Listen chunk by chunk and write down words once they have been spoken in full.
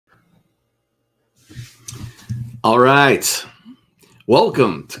All right.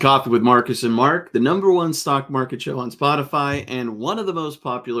 Welcome to Coffee with Marcus and Mark, the #1 stock market show on Spotify and one of the most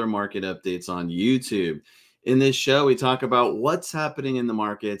popular market updates on YouTube. In this show, we talk about what's happening in the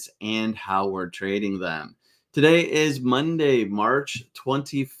markets and how we're trading them. Today is Monday, March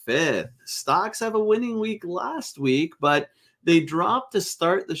 25th. Stocks have a winning week last week, but they dropped to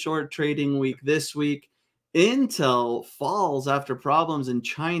start the short trading week this week. Intel falls after problems in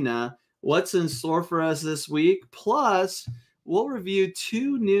China. What's in store for us this week? Plus, we'll review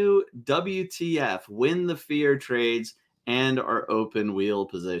two new WTF win the fear trades and our open wheel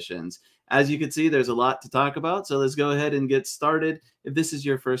positions. As you can see, there's a lot to talk about, so let's go ahead and get started. If this is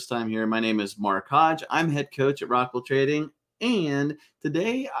your first time here, my name is Mark Hodge. I'm head coach at Rockwell Trading, and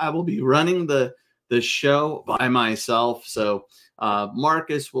today I will be running the show by myself. So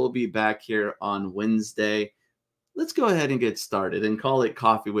Marcus will be back here on Wednesday. Let's go ahead and get started and call it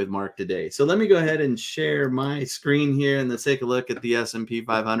Coffee with Mark today. So let me go ahead and share my screen here and let's take a look at the S&P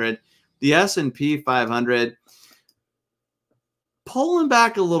 500. The S&P 500 pulling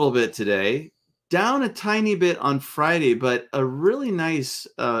back a little bit today, down a tiny bit on Friday, but a really nice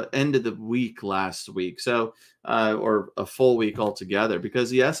end of the week last week. So, or a full week altogether, because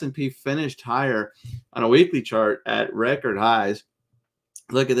the S&P finished higher on a weekly chart at record highs.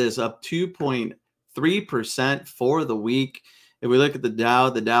 Look at this, up 2.3% for the week. If we look at the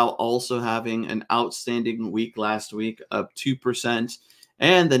Dow also having an outstanding week last week, up 2%,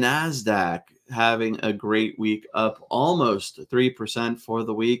 and the NASDAQ having a great week, up almost 3% for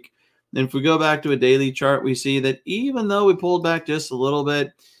the week. And if we go back to a daily chart, we see that even though we pulled back just a little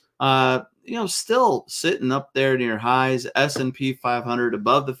bit, still sitting up there near highs. S&P 500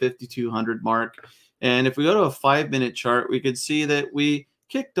 above the 5,200 mark. And if we go to a 5-minute chart, we could see that we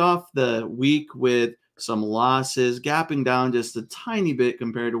kicked off the week with some losses, gapping down just a tiny bit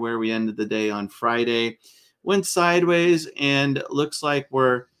compared to where we ended the day on Friday. Went sideways and looks like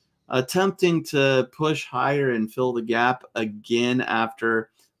we're attempting to push higher and fill the gap again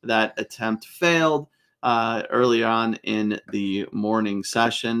after that attempt failed early on in the morning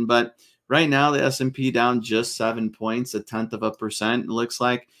session. But right now, the S&P down just 7 points, 0.1%. It looks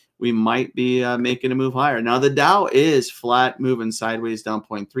like we might be making a move higher. Now, the Dow is flat, moving sideways, down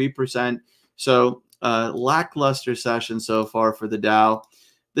 0.3%. So lackluster session so far for the Dow.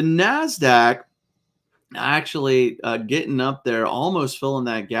 The NASDAQ actually getting up there, almost filling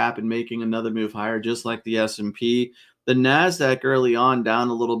that gap and making another move higher, just like the S&P. The NASDAQ early on down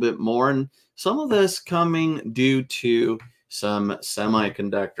a little bit more, and some of this coming due to some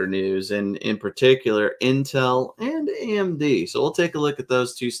semiconductor news, and in particular, Intel and AMD. So we'll take a look at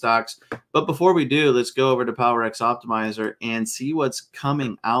those two stocks. But before we do, let's go over to PowerX Optimizer and see what's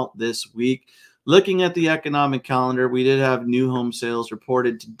coming out this week. Looking at the economic calendar, we did have new home sales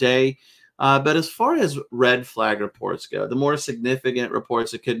reported today. But as far as red flag reports go, the more significant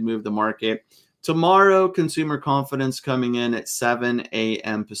reports that could move the market, tomorrow, consumer confidence coming in at 7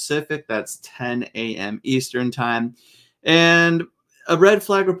 a.m. Pacific. That's 10 a.m. Eastern time. And a red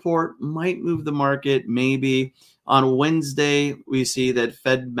flag report might move the market. Maybe on Wednesday, we see that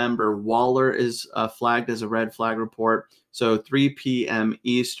Fed member Waller is flagged as a red flag report. So 3 p.m.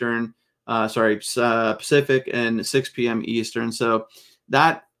 Eastern, Pacific, and 6 p.m. Eastern. So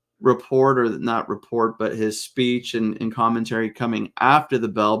that report, or not report, but his speech and commentary coming after the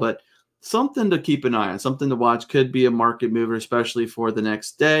bell. But something to keep an eye on, something to watch. Could be a market mover, especially for the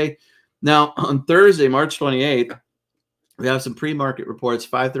next day. Now, on Thursday, March 28th, we have some pre-market reports,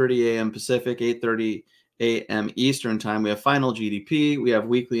 5:30 a.m. Pacific, 8:30 a.m. Eastern time. We have final GDP. We have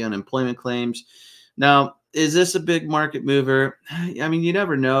weekly unemployment claims. Now, is this a big market mover? I mean, you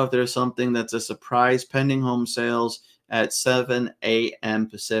never know if there's something that's a surprise. Pending home sales at 7 a.m.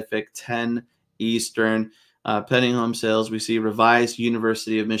 Pacific, 10 Eastern. Pending home sales, we see revised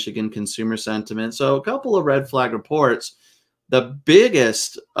University of Michigan consumer sentiment. So a couple of red flag reports. The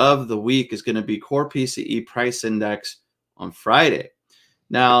biggest of the week is going to be core PCE price index on Friday.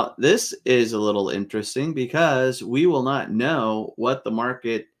 Now, this is a little interesting because we will not know what the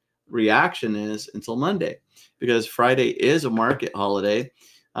market reaction is until Monday, because Friday is a market holiday.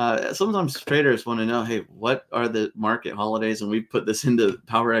 Sometimes traders want to know, hey, what are the market holidays? And we put this into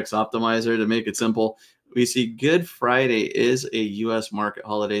PowerX Optimizer to make it simple. We see Good Friday is a U.S. market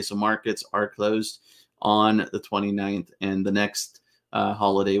holiday, so markets are closed on the 29th, and the next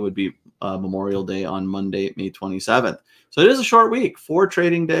holiday would be Memorial Day on Monday, May 27th. So it is a short week, 4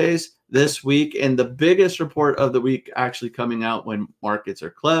 trading days this week, and the biggest report of the week actually coming out when markets are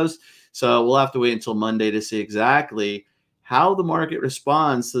closed. So we'll have to wait until Monday to see exactly how the market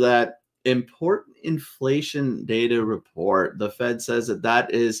responds to that important inflation data report. The Fed says that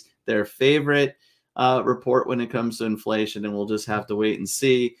that is their favorite report when it comes to inflation, and we'll just have to wait and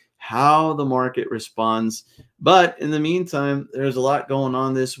see how the market responds. But in the meantime, there's a lot going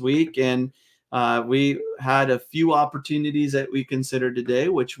on this week, and we had a few opportunities that we considered today,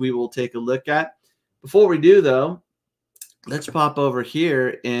 which we will take a look at. Before we do, though, let's pop over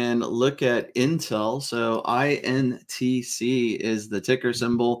here and look at Intel. So INTC is the ticker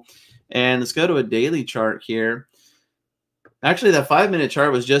symbol. And let's go to a daily chart here. Actually, that 5-minute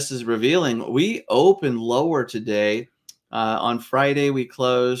chart was just as revealing. We opened lower today. On Friday, we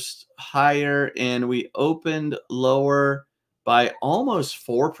closed higher, and we opened lower by almost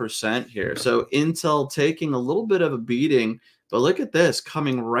 4% here. So Intel taking a little bit of a beating, but look at this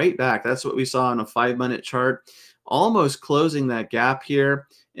coming right back. That's what we saw on a 5-minute chart, almost closing that gap here,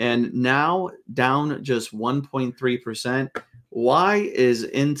 and now down just 1.3%. Why is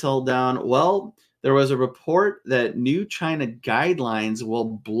Intel down? Well, there was a report that new China guidelines will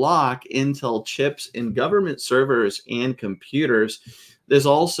block Intel chips in government servers and computers. This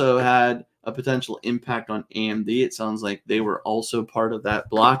also had a potential impact on AMD. It sounds like they were also part of that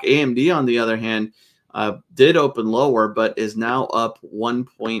block. AMD, on the other hand, did open lower, but is now up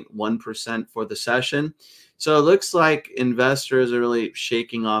 1.1% for the session. So it looks like investors are really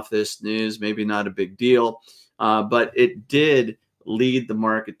shaking off this news. Maybe not a big deal, but it did lead the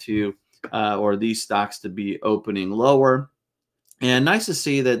market to or these stocks to be opening lower. And nice to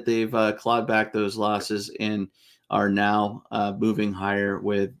see that they've clawed back those losses and are now moving higher,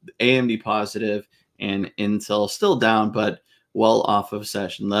 with AMD positive and Intel still down, but well off of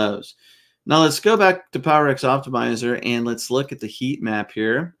session lows. Now let's go back to PowerX Optimizer and let's look at the heat map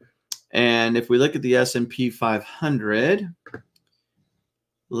here. And if we look at the S&P 500,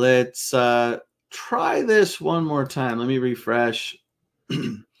 let's try this one more time. Let me refresh.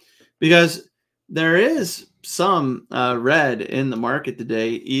 Because there is some red in the market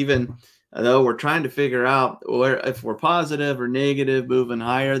today, even though we're trying to figure out where, if we're positive or negative, moving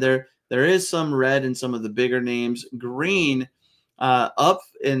higher. There is some red in some of the bigger names. Green up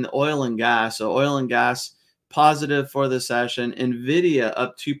in oil and gas. So oil and gas positive for the session. NVIDIA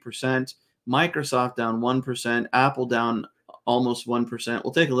up 2%. Microsoft down 1%. Apple down almost 1%.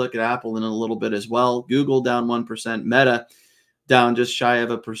 We'll take a look at Apple in a little bit as well. Google down 1%. Meta down just shy of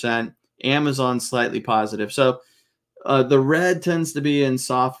 1%. Amazon slightly positive. So the red tends to be in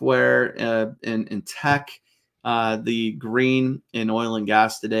software and tech. The green in oil and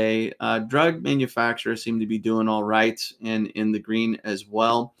gas today. Drug manufacturers seem to be doing all right and in the green as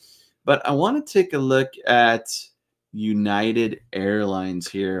well. But I want to take a look at United Airlines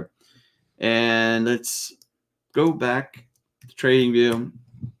here. And let's go back to TradingView.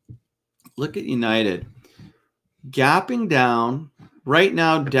 Look at United. Gapping down, right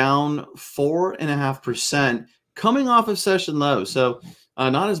now down 4.5%, coming off of session low. So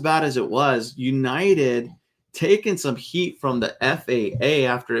not as bad as it was. United taking some heat from the FAA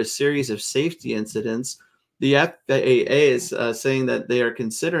after a series of safety incidents. The FAA is saying that they are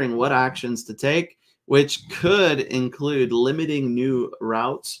considering what actions to take, which could include limiting new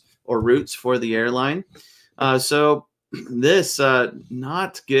routes for the airline. So this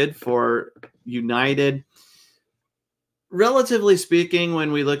not good for United. Relatively speaking,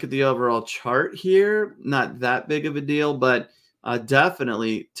 when we look at the overall chart here, not that big of a deal, but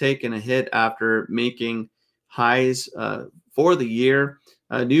definitely taking a hit after making highs for the year,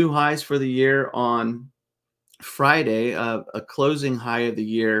 new highs for the year on Friday, a closing high of the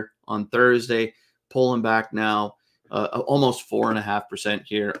year on Thursday, pulling back now almost 4.5%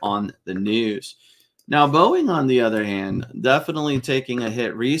 here on the news. Now, Boeing, on the other hand, definitely taking a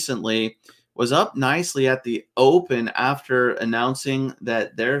hit recently. Was up nicely at the open after announcing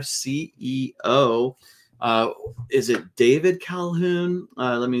that their CEO, is it David Calhoun?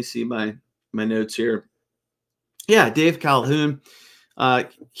 Let me see my notes here. Yeah, Dave Calhoun.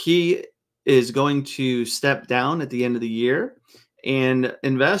 He is going to step down at the end of the year, and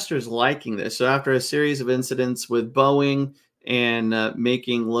investors liking this. So after a series of incidents with Boeing and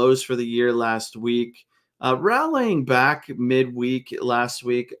making lows for the year last week, rallying back midweek last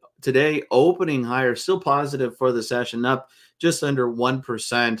week, today opening higher, still positive for the session, up just under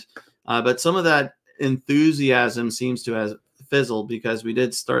 1%. But some of that enthusiasm seems to have fizzled, because we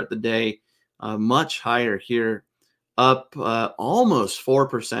did start the day much higher here, up almost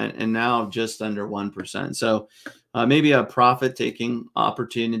 4%, and now just under 1%. So maybe a profit-taking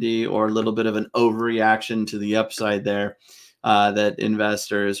opportunity or a little bit of an overreaction to the upside there, that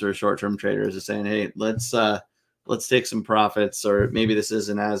investors or short-term traders are saying, hey, let's take some profits, or maybe this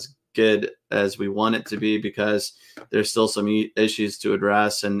isn't as good as we want it to be because there's still some issues to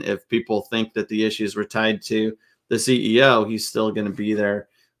address. And if people think that the issues were tied to the CEO, he's still going to be there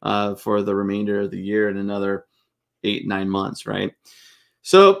for the remainder of the year and another 8, 9 months, right?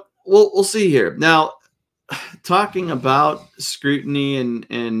 So we'll see here. Now, talking about scrutiny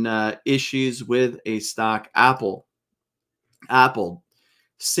and issues with a stock, Apple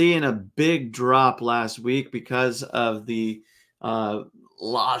seeing a big drop last week because of the uh,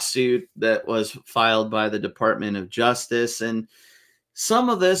 lawsuit that was filed by the Department of Justice. And some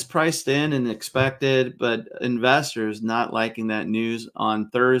of this priced in and expected, but investors not liking that news. On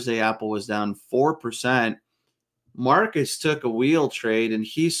Thursday, Apple was down 4%. Marcus took a wheel trade and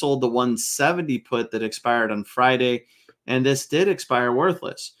he sold the 170 put that expired on Friday, and this did expire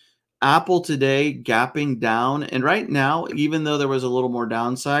worthless. Apple today gapping down, and right now, even though there was a little more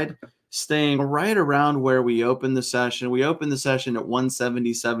downside, staying right around where we opened the session. We opened the session at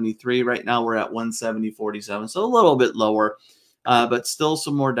 170.73. Right now, we're at 170.47, so a little bit lower, but still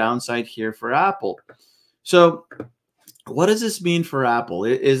some more downside here for Apple. So what does this mean for Apple?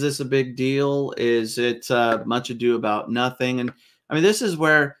 Is this a big deal? Is it much ado about nothing? And I mean, this is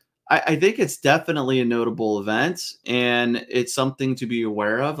where I think it's definitely a notable event, and it's something to be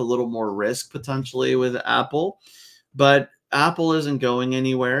aware of, a little more risk potentially with Apple. But Apple isn't going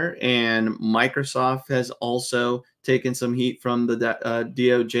anywhere, and Microsoft has also taken some heat from the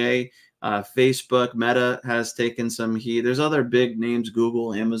DOJ. Facebook, Meta has taken some heat. There's other big names,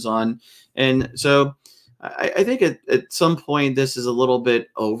 Google, Amazon. And so I think at some point this is a little bit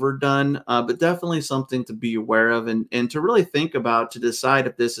overdone, but definitely something to be aware of and to really think about to decide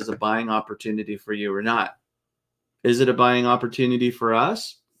if this is a buying opportunity for you or not. Is it a buying opportunity for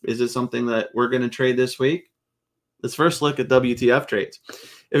us? Is it something that we're going to trade this week? Let's first look at WTF trades.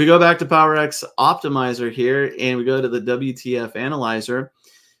 If we go back to PowerX Optimizer here and we go to the WTF Analyzer,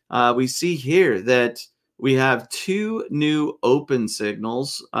 we see here that we have two new open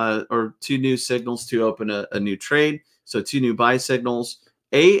signals or two new signals to open a new trade. So two new buy signals.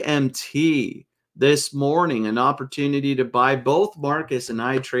 AMT this morning, an opportunity to buy. Both Marcus and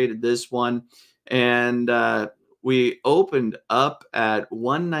I traded this one, and we opened up at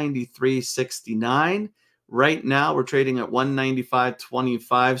 193.69. Right now we're trading at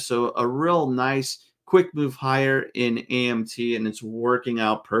 195.25. So a real nice quick move higher in AMT, and it's working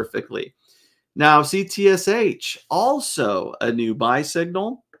out perfectly. Now, CTSH, also a new buy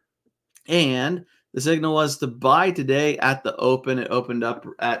signal, and the signal was to buy today at the open. It opened up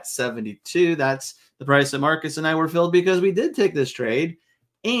at 72. That's the price that Marcus and I were filled because we did take this trade.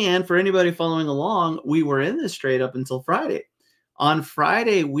 And for anybody following along, we were in this trade up until Friday. On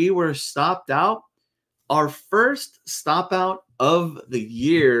Friday, we were stopped out. Our first stop out of the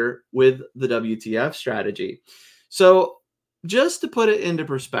year with the WTF strategy. So just to put it into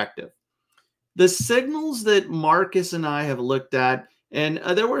perspective, the signals that Marcus and I have looked at, and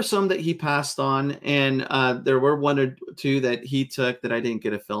there were some that he passed on, and there were one or two that he took that I didn't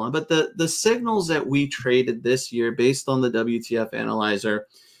get a fill on. But the signals that we traded this year based on the WTF Analyzer,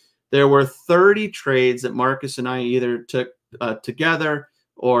 there were 30 trades that Marcus and I either took together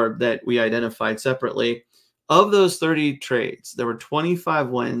or that we identified separately. Of those 30 trades, there were 25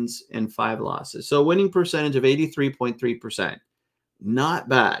 wins and 5 losses. So a winning percentage of 83.3%. Not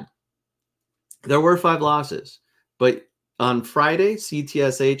bad. There were 5 losses, but on Friday,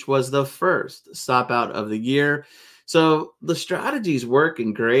 CTSH was the first stop out of the year. So the strategy is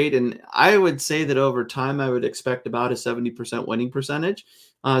working great. And I would say that over time, I would expect about a 70% winning percentage.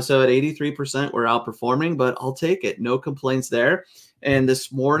 So at 83%, we're outperforming, but I'll take it. No complaints there. And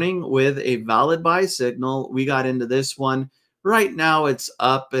this morning with a valid buy signal, we got into this one. Right now it's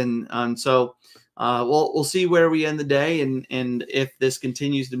up. And so we'll see where we end the day, and if this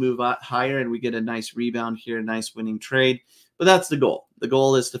continues to move out higher and we get a nice rebound here, a nice winning trade. But that's the goal. The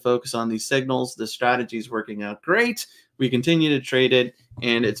goal is to focus on these signals. The strategy is working out great. We continue to trade it,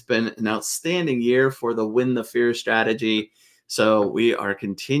 and it's been an outstanding year for the win the fear strategy. So we are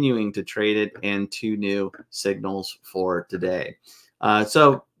continuing to trade it, and 2 new signals for today.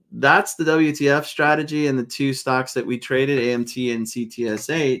 So that's the WTF strategy and the 2 stocks that we traded, AMT and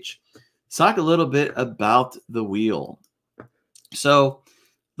CTSH. Let's talk a little bit about the wheel. So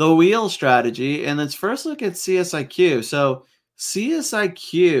the wheel strategy, and let's first look at CSIQ. So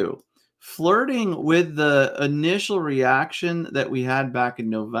CSIQ, flirting with the initial reaction that we had back in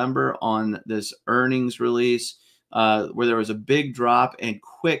November on this earnings release, where there was a big drop and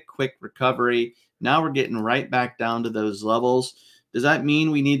quick recovery. Now we're getting right back down to those levels. Does that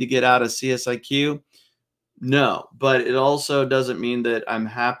mean we need to get out of CSIQ? No, but it also doesn't mean that I'm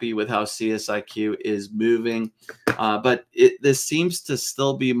happy with how CSIQ is moving. But this seems to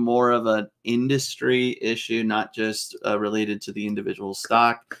still be more of an industry issue, not just related to the individual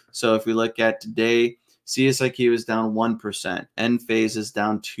stock. So if we look at today, CSIQ is down 1%. Enphase is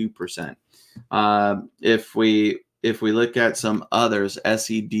down 2%. If we look at some others,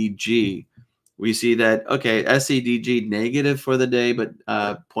 SEDG, we see that, okay, SEDG negative for the day, but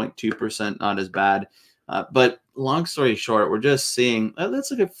 0.2%, not as bad. But long story short, we're just seeing, let's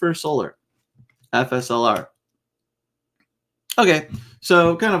look at First Solar, FSLR. Okay,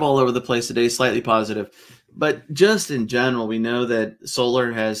 so kind of all over the place today, slightly positive. But just in general, we know that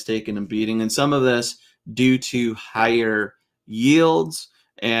solar has taken a beating, and some of this due to higher yields.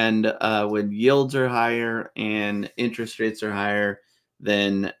 And when yields are higher and interest rates are higher,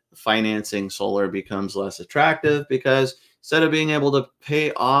 then financing solar becomes less attractive, because instead of being able to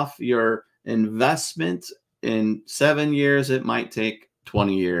pay off your investment in 7 years, it might take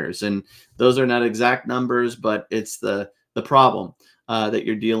 20 years. And those are not exact numbers, but it's the problem that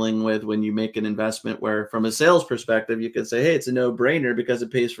you're dealing with when you make an investment, where from a sales perspective, you could say, hey, it's a no-brainer because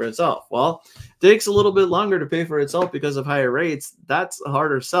it pays for itself. Well, it takes a little bit longer to pay for itself because of higher rates. That's a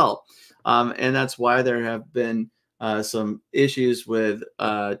harder sell. And that's why there have been some issues with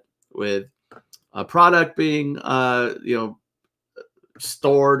a product being,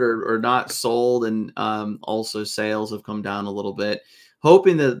 stored or not sold. And also sales have come down a little bit,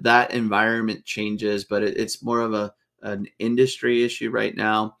 hoping that that environment changes, but it's more of an industry issue right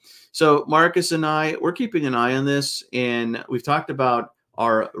now. So Marcus and I, we're keeping an eye on this, and we've talked about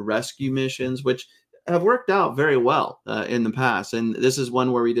our rescue missions, which have worked out very well in the past. And this is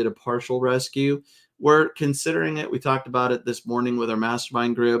one where we did a partial rescue. We're considering it. We talked about it this morning with our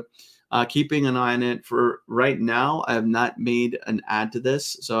mastermind group, keeping an eye on it. For right now, I have not made an add to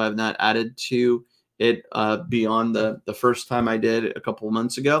this, so I have not added to it beyond the first time I did a couple of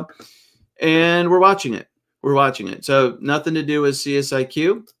months ago. And we're watching it. We're watching it. So nothing to do with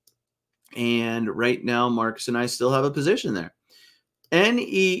CSIQ. And right now, Marcus and I still have a position there.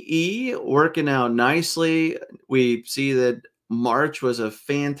 NEE working out nicely. We see that March was a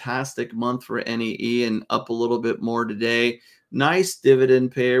fantastic month for NEE and up a little bit more today. Nice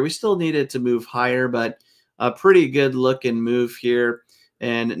dividend pair. We still need it to move higher, but a pretty good looking move here.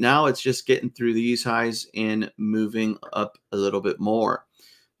 And now it's just getting through these highs and moving up a little bit more.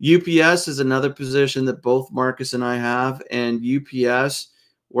 UPS is another position that both Marcus and I have, and UPS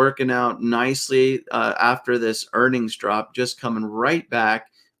working out nicely after this earnings drop, just coming right back,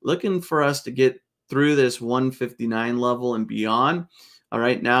 looking for us to get through this 159 level and beyond. All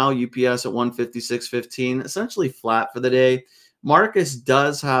right, now UPS at 156.15, essentially flat for the day. Marcus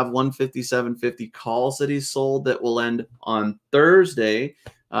does have 157.50 calls that he's sold that will end on Thursday,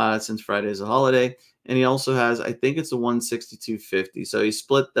 since Friday is a holiday. And he also has, I think it's a 162.50. So he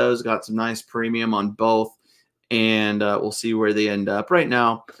split those, got some nice premium on both, and we'll see where they end up. Right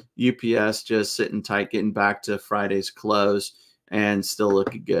now, UPS just sitting tight, getting back to Friday's close, and still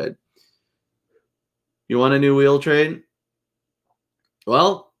looking good. You want a new wheel trade?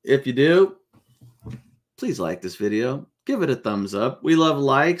 Well, if you do, please like this video. Give it a thumbs up. We love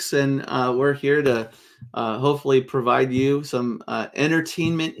likes, and we're here to hopefully provide you some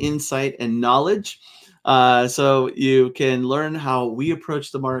entertainment, insight, and knowledge, so you can learn how we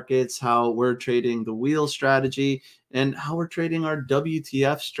approach the markets, how we're trading the wheel strategy, and how we're trading our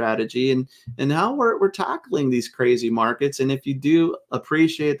WTF strategy, and how we're tackling these crazy markets. And if you do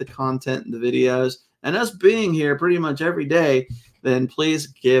appreciate the content in the videos and us being here pretty much every day, then please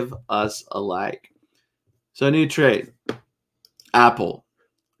give us a like. So new trade, Apple.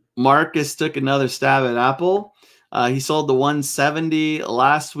 Marcus took another stab at Apple. He sold the 170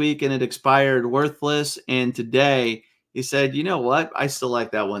 last week and it expired worthless. And today he said, you know what? I still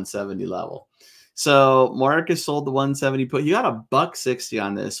like that 170 level. So Marcus sold the 170 put. He got a $1.60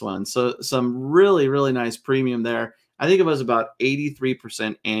 on this one. So some really, really nice premium there. I think it was about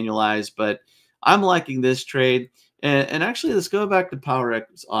 83% annualized, but I'm liking this trade. And actually, let's go back to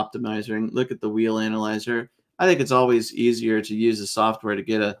PowerX Optimizer and look at the wheel analyzer. I think it's always easier to use the software to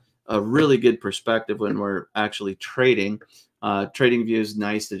get a really good perspective when we're actually trading. Trading View is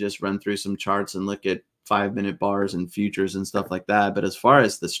nice to just run through some charts and look at 5-minute bars and futures and stuff like that. But as far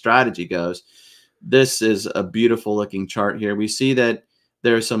as the strategy goes, this is a beautiful looking chart here. We see that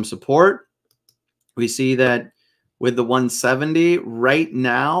there's some support. We see that with the 170 right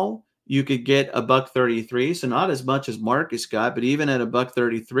now, you could get $1.33. So not as much as Marcus got, but even at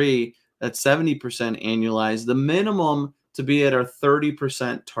 $1.33, that's 70% annualized. The minimum to be at our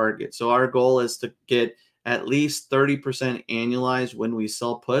 30% target. So our goal is to get at least 30% annualized when we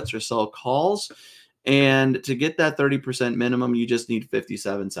sell puts or sell calls. And to get that 30% minimum, you just need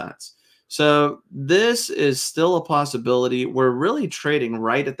 57 cents. So this is still a possibility. We're really trading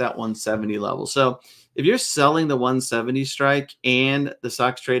right at that 170 level. So if you're selling the 170 strike and the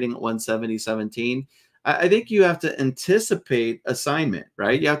stock's trading at 170.17, I think you have to anticipate assignment,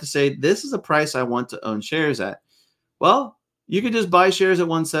 right? You have to say, this is a price I want to own shares at. Well, you could just buy shares at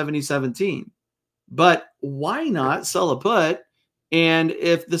 170.17, but why not sell a put? And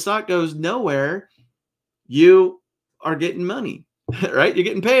if the stock goes nowhere, you are getting money, right? You're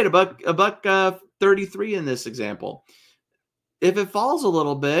getting paid a buck 33 in this example. If it falls a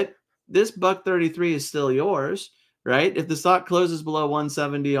little bit, this buck 33 is still yours, right? If the stock closes below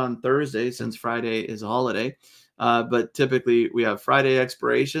 170 on Thursday, since Friday is a holiday, but typically we have Friday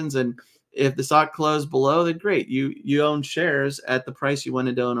expirations, and if the stock closed below, then great. You own shares at the price you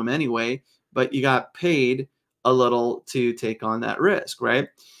wanted to own them anyway, but you got paid a little to take on that risk, right?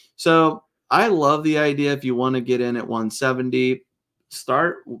 So I love the idea. If you want to get in at 170,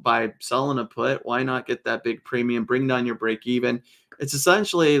 start by selling a put. Why not get that big premium, bring down your break even? It's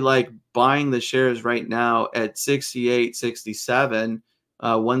essentially like buying the shares right now at 68.67,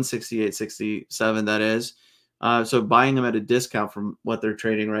 168.67, that is. So buying them at a discount from what they're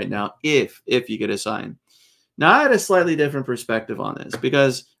trading right now, if you get assigned. Now I had a slightly different perspective on this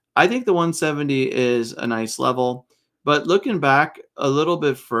because I think the 170 is a nice level, but looking back a little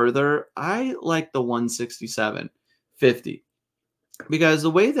bit further, I like the 167.50. Because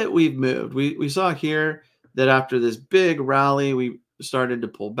the way that we've moved, we saw here that after this big rally, we started to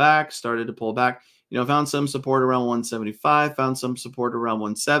pull back, found some support around 175, found some support around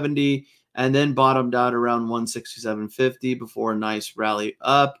 170, and then bottomed out around 167.50 before a nice rally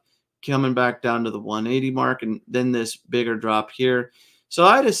up, coming back down to the 180 mark, and then this bigger drop here. So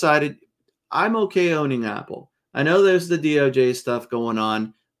I decided I'm okay owning Apple. I know there's the DOJ stuff going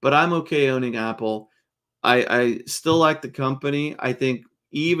on, but I'm okay owning Apple. I still like the company. I think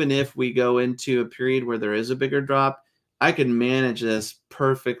even if we go into a period where there is a bigger drop, I can manage this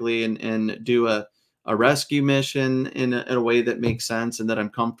perfectly and do a rescue mission in a way that makes sense and that I'm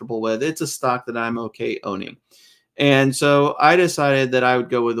comfortable with. It's a stock that I'm okay owning. And so I decided that I would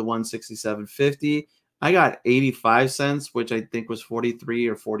go with the 167.50. I got 85 cents, which I think was 43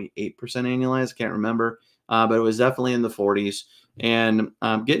 or 48% annualized. Can't remember, but it was definitely in the 40s. And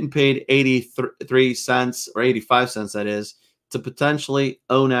I'm getting paid 83 cents or 85 cents, that is, to potentially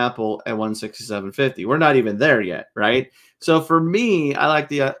own Apple at 167.50. We're not even there yet, right? So for me, I like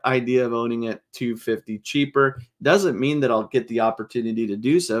the idea of owning it 250 cheaper. Doesn't mean that I'll get the opportunity to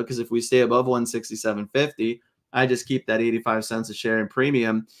do so, because if we stay above 167.50, I just keep that 85 cents a share in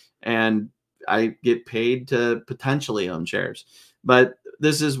premium, and I get paid to potentially own shares. But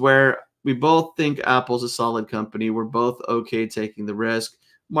this is where we both think Apple's a solid company. We're both okay taking the risk.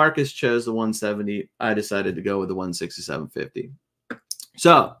 Marcus chose the 170. I decided to go with the 167.50.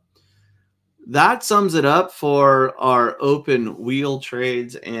 So that sums it up for our open wheel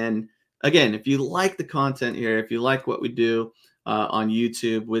trades. And again, if you like the content here, if you like what we do on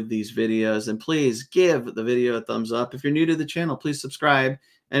YouTube with these videos, then please give the video a thumbs up. If you're new to the channel, please subscribe.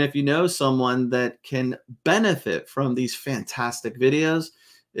 And if you know someone that can benefit from these fantastic videos,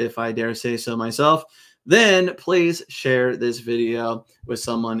 if I dare say so myself, then please share this video with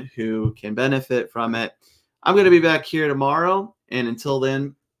someone who can benefit from it. I'm going to be back here tomorrow. And until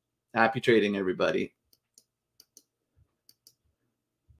then, happy trading, everybody.